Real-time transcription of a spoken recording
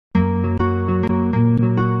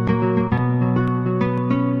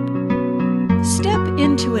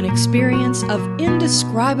experience of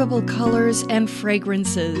indescribable colors and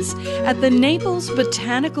fragrances at the Naples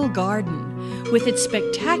Botanical Garden, with its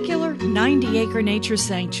spectacular 90-acre nature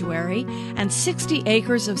sanctuary and 60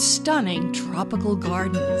 acres of stunning tropical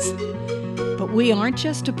gardens. But we aren't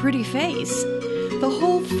just a pretty face. The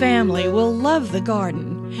whole family will love the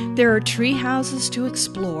garden. There are tree houses to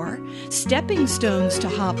explore, stepping stones to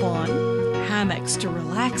hop on, hammocks to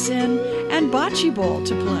relax in, and bocce ball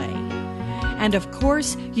to play. And of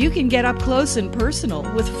course, you can get up close and personal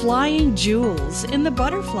with flying jewels in the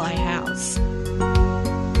butterfly house.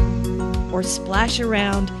 Or splash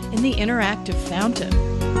around in the interactive fountain.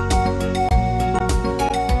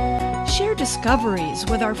 Share discoveries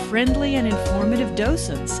with our friendly and informative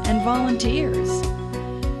docents and volunteers.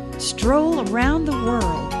 Stroll around the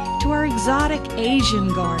world to our exotic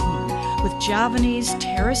Asian garden with Javanese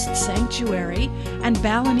terraced sanctuary and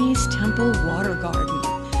Balinese temple water garden.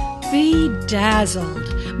 Be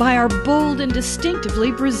dazzled by our bold and distinctively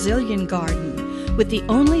Brazilian garden with the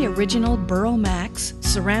only original Burl Max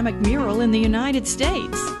ceramic mural in the United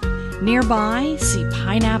States. Nearby, see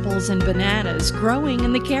pineapples and bananas growing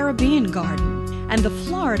in the Caribbean garden, and the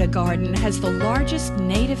Florida garden has the largest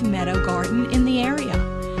native meadow garden in the area,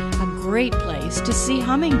 a great place to see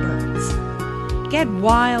hummingbirds. Get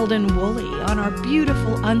wild and woolly on our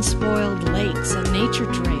beautiful unspoiled lakes and nature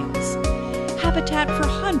trails. Habitat for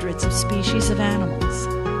hundreds of species of animals.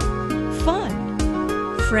 Fun,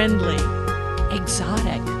 friendly,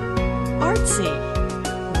 exotic, artsy,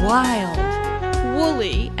 wild,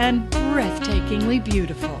 woolly, and breathtakingly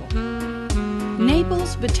beautiful.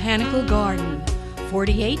 Naples Botanical Garden,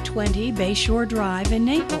 4820 Bayshore Drive in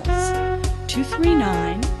Naples,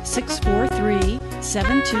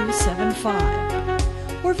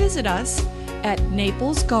 239-643-7275. Or visit us at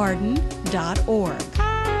naplesgarden.org.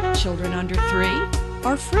 Children under 3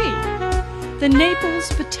 are free. The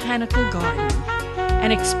Naples Botanical Garden,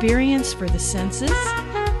 an experience for the senses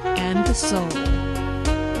and the soul.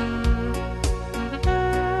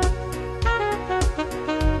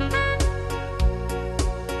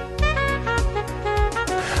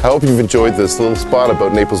 I hope you've enjoyed this little spot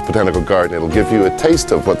about Naples Botanical Garden. It'll give you a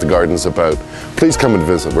taste of what the garden's about. Please come and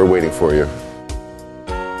visit. We're waiting for you.